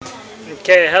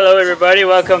Okay, hello everybody.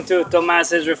 Welcome to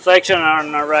Tomas's reflection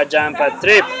on our Ampat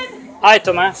trip. Hi,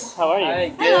 Tomas. How are Hi,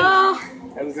 you?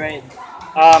 good. I'm great.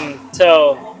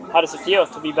 So, how does it feel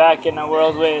to be back in a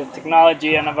world with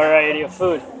technology and a variety of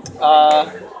food? Uh,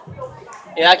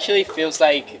 it actually feels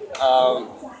like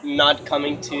not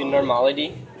coming to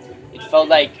normality. It felt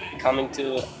like coming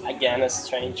to again a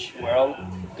strange world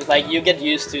because like you get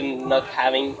used to not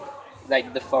having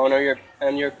like the phone or your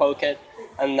in your pocket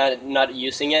and not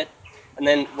using it, and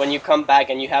then when you come back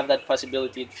and you have that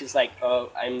possibility, it feels like oh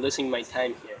I'm losing my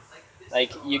time here.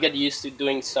 Like you get used to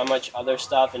doing so much other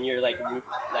stuff and you're like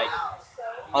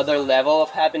other level of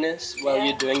happiness while Yeah.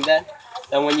 you're doing that.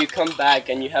 Then when you come back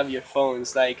and you have your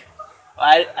phones, like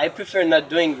I prefer not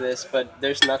doing this, but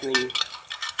there's nothing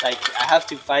like I have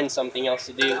to find something else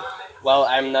to do while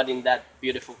I'm not in that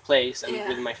beautiful place and Yeah.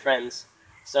 with my friends.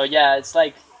 So yeah, it's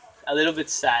like a little bit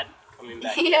sad coming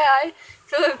back here. Yeah, I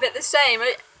feel a bit the same.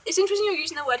 It's interesting you're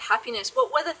using the word happiness.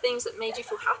 What were the things that made you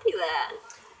feel happy there?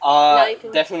 Now you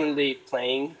can. Definitely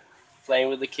playing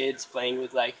with the kids, playing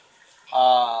with like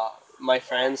uh, my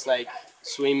friends, like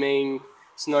swimming,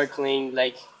 snorkeling,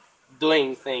 like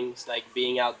doing things, like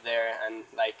being out there and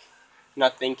like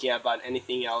not thinking about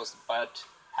anything else but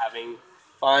having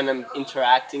fun and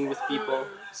interacting with people.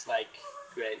 It's like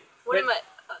great. One of Wait, my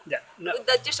yeah, no.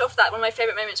 just off that, one of my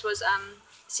favorite moments was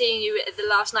seeing you at the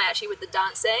last night actually with the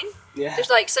dancing. Yeah. Just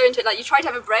like so into it, like you tried to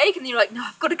have a break and then you're like, no,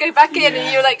 I've got to go back in, and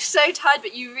Yeah. you're like so tired,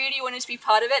 but you really wanted to be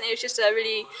part of it, and it was just a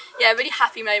really, yeah, really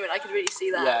happy moment. I could really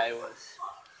see that. Yeah, it was.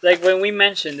 Like when we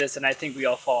mentioned this, and I think we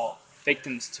all fall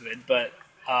victims to it, but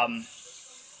um,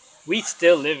 we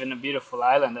still live in a beautiful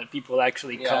island that people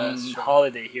actually Yeah, that's come true.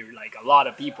 holiday here, like a lot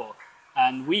of people.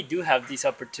 And we do have these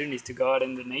opportunities to go out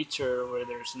in the nature where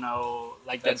there's no,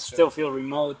 like that That's still true. feel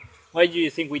remote. Why do you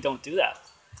think we don't do that?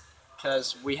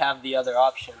 Because we have the other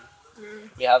option.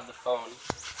 We have the phone.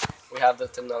 We have the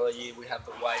technology. We have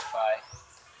the Wi-Fi.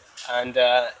 And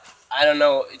I don't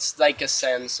know. It's like a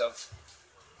sense of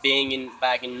being in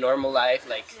back in normal life,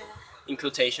 like Yeah. in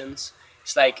quotations.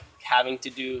 It's like having to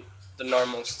do the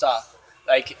normal stuff.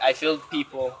 Like I feel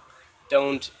people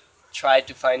don't try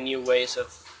to find new ways of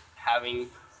having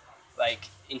like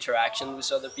interaction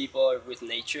with other people or with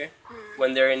nature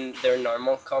when they're in their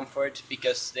normal comfort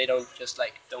because they don't just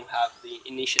like don't have the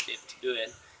initiative to do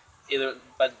it either.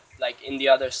 But like in the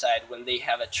other side, when they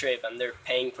have a trip and they're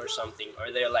paying for something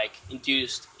or they're like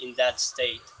induced in that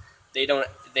state, they don't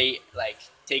they like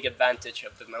take advantage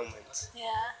of the moment. Yeah.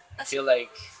 I That's feel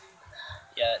like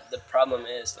yeah, the problem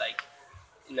is like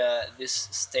in this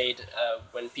state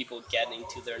when people get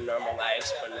into their normal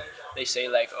lives, when they say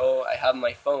like oh I have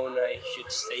my phone, I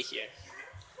should stay here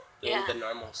doing yeah. the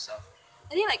normal stuff.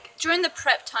 I think like during the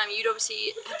prep time, you'd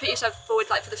obviously put yourself forward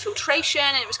like for the filtration,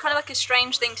 and it was kind of like a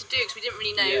strange thing to do because we didn't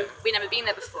really Yeah. know, we'd never been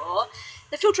there before.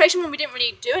 The filtration one, we didn't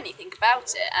really do anything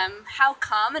about it. How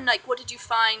come, and like what did you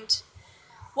find?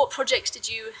 What projects did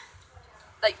you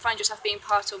like find yourself being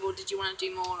part of, or did you want to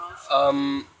do more of?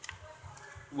 um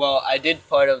well, I did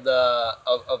part of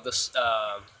this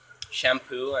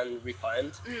shampoo and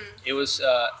repellent. It was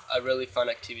a really fun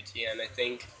activity, and I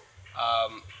think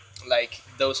um, like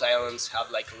those islands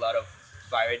have like a lot of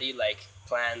variety, like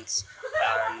plants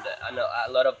and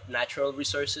a lot of natural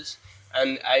resources,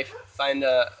 and I find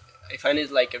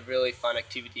it like a really fun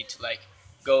activity to like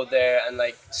go there and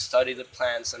like study the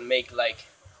plants and make like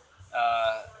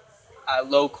uh, a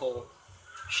local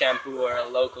shampoo or a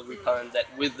local repellent that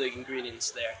with the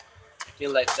ingredients there. I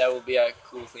feel like that would be a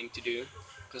cool thing to do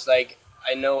because like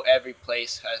I know every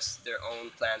place has their own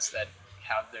plants that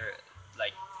have their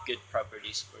like good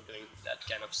properties for doing that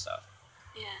kind of stuff.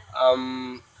 Yeah.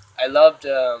 I loved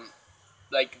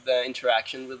like the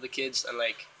interaction with the kids and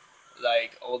like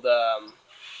all the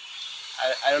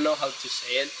I don't know how to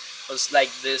say it, but it's like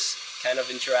this kind of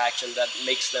interaction that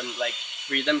makes them like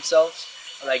free themselves,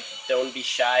 like don't be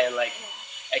shy and like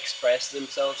express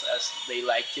themselves as they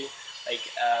like to. Like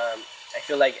I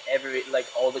feel like every like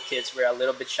all the kids were a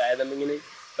little bit shy at the beginning,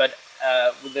 but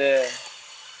with the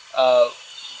uh,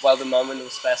 while the moment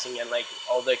was passing and like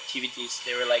all the activities,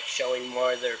 they were like showing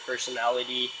more their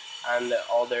personality and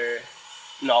all their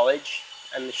knowledge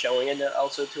and showing it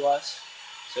also to us.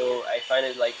 So I find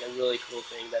it like a really cool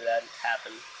thing that that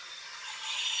happened.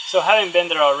 So having been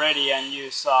there already and you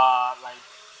saw like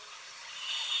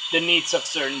the needs of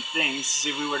certain things,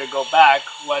 if we were to go back,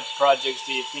 what projects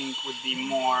do you think would be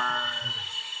more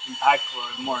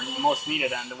impactful or more most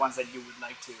needed and the ones that you would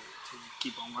like to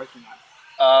keep on working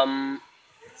on?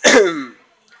 Um,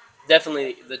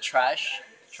 definitely the trash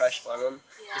one.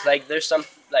 It's Yeah. like there's some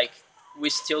like we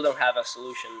still don't have a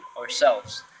solution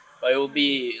ourselves, but it will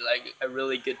be like a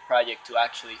really good project to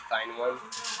actually find one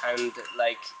and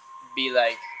like be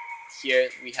like, here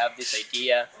we have this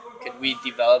idea. Could we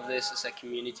develop this as a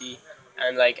community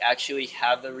and like actually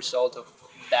have the result of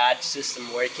that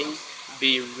system working?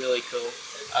 Be really cool.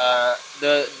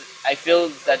 The I feel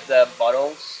that the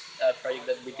bottles project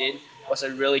that we did was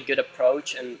a really good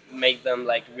approach and make them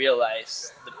like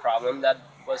realize the problem that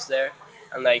was there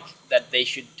and like that they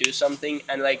should do something.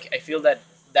 And like I feel that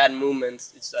that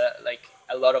movement, it's like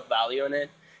a lot of value in it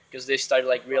because they started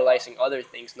like realizing other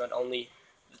things, not only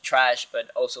the trash, but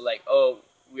also like, oh,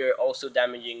 we're also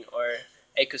damaging our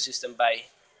ecosystem by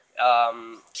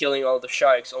killing all the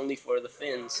sharks only for the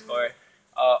fins, or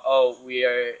oh, we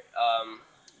are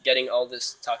getting all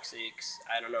this toxics,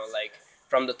 I don't know, like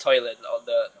from the toilet, all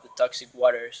the toxic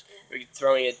waters, we're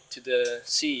throwing it to the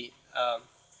sea.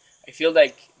 I feel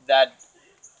like that,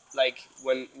 like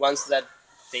when once that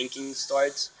thinking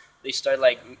starts, they start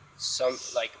like some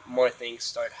like more things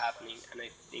start happening, and I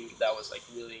think that was like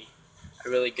really a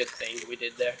really good thing we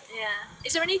did there. Yeah.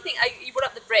 Is there anything you brought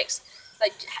up the bricks?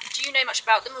 Like, do you know much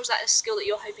about them, or is that a skill that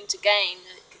you're hoping to gain?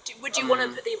 Would you want to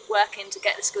put the work in to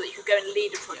get the skill that you could go and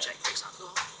lead a project, for example?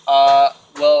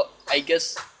 Well, I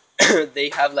guess they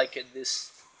have like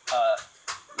this uh,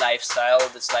 lifestyle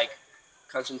that's like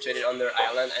concentrated on their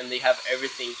island, and they have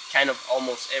everything, kind of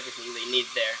almost everything they need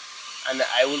there. And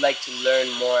I would like to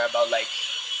learn more about like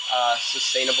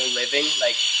sustainable living,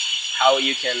 like how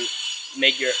you can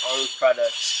make your own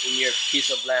products in your piece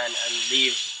of land and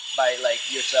live by like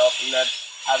yourself, and not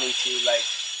having to like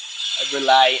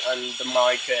rely on the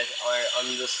market or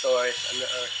on the stores and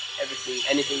or everything,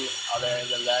 anything other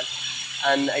than that.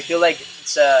 And I feel like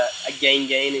it's a gain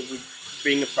if we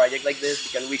bring a project like this,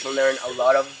 because we can learn a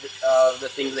lot of the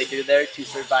things they do there to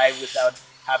survive without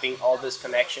having all this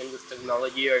connection with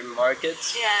technology or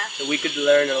markets. Yeah. So we could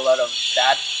learn a lot of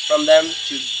that from them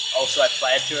to also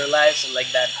apply it to our lives, and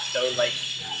like that don't like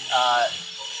uh,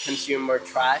 consume more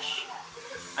trash.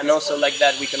 And also like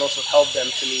that we can also help them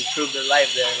to improve their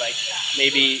life there, like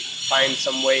maybe find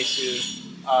some ways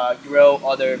to grow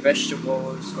other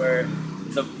vegetables, or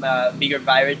the bigger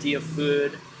variety of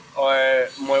food, or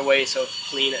more ways of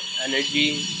clean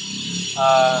energy,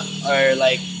 or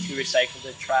like to recycle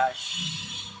the trash.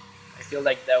 I feel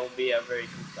like that would be a very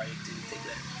cool project to take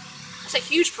there. It's a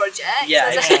huge project.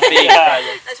 Yeah, There's it's a big Yeah.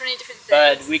 project, there's many different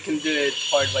but things. we can do it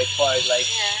part by part, like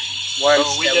Yeah. one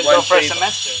So we step, just one go for a trip.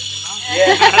 semester,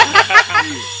 Yeah.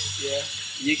 Yeah,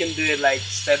 you can do it like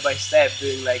step by step,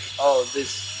 doing like, oh,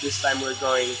 this time we're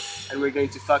going and we're going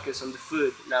to focus on the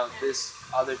food. Now this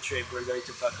other trip we're going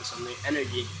to focus on the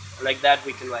energy. And like that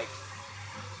we can like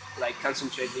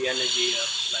concentrate the energy of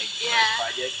like our Yeah.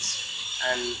 projects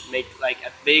and make like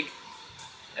a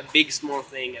big small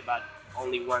thing about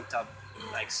only one top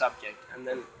like subject, and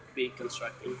then be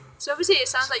constructing. So obviously it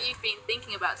sounds like you've been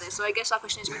thinking about this. So I guess our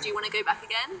question is, would you want to go back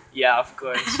again? Yeah, of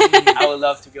course. I would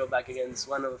love to go back again. It's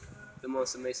one of the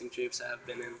most amazing trips I have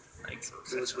been in. Like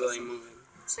it was really moving.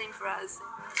 Same for us. Same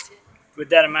for us, yeah. With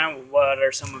that in mind, what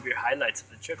are some of your highlights of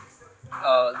the trip?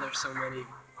 Oh, there's so many.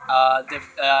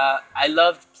 I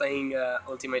loved playing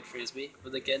Ultimate Frisbee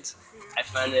with the kids. I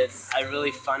found it a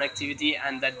really fun activity,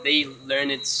 and that they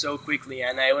learn it so quickly,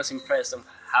 and I was impressed of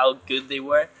how good they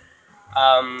were.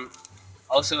 Um,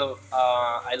 Also,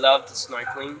 I loved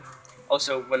snorkeling.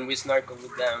 Also, when we snorkeled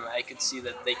with them, I could see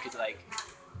that they could like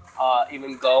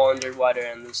even go underwater,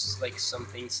 and there's like some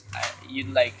things you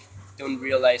like don't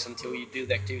realize until you do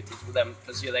the activities with them,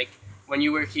 because you're like, when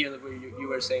you were here, you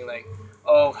were saying like,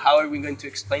 oh, how are we going to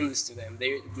explain this to them?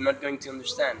 They're not going to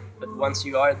understand. But once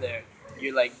you are there,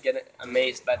 you like get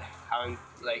amazed by how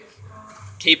like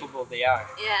capable they are.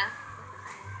 Yeah.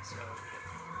 So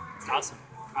Awesome.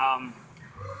 Um,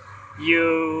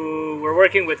 you were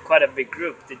working with quite a big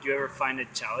group. Did you ever find it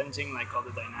challenging, like all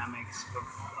the dynamics of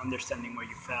understanding where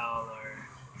you fell or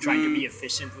trying to be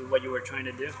efficient with what you were trying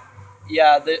to do?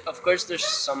 yeah, of course there's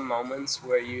some moments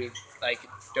where you like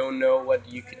don't know what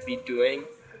you could be doing,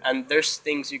 and there's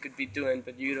things you could be doing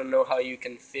but you don't know how you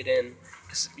can fit in,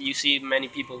 because you see many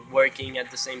people working at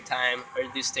the same time, or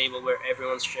this table where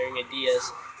everyone's sharing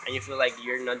ideas, and you feel like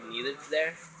you're not needed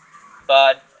there.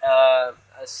 But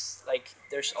as like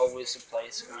there's always a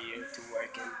place for you to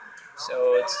work in,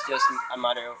 so it's just a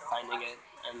matter of finding it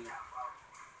and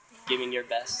giving your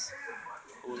best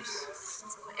always.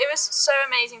 It was so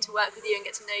amazing to work with you and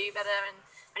get to know you better. And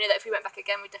I know that if we went back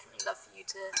again, we'd definitely love for you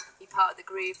to be part of the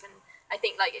group. And I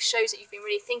think like it shows that you've been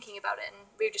really thinking about it, and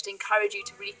we would just encourage you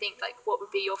to really think like what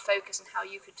would be your focus and how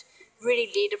you could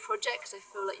really lead a project. Because I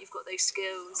feel like you've got those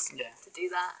skills Yeah. to do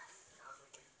that.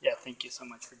 Yeah, thank you so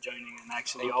much for joining and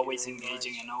actually Thank you always very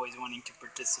engaging much. and always wanting to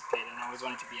participate and always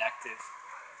wanting to be active.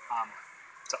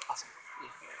 So awesome.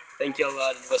 Thank you a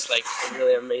lot. It was like a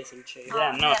really amazing trip.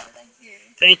 Yeah, no. Yeah, thank you.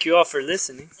 Thank you all for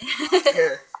listening.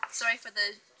 Sorry for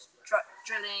the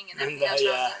drilling and everything And, else.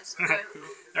 yeah. Around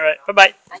All right. Bye bye.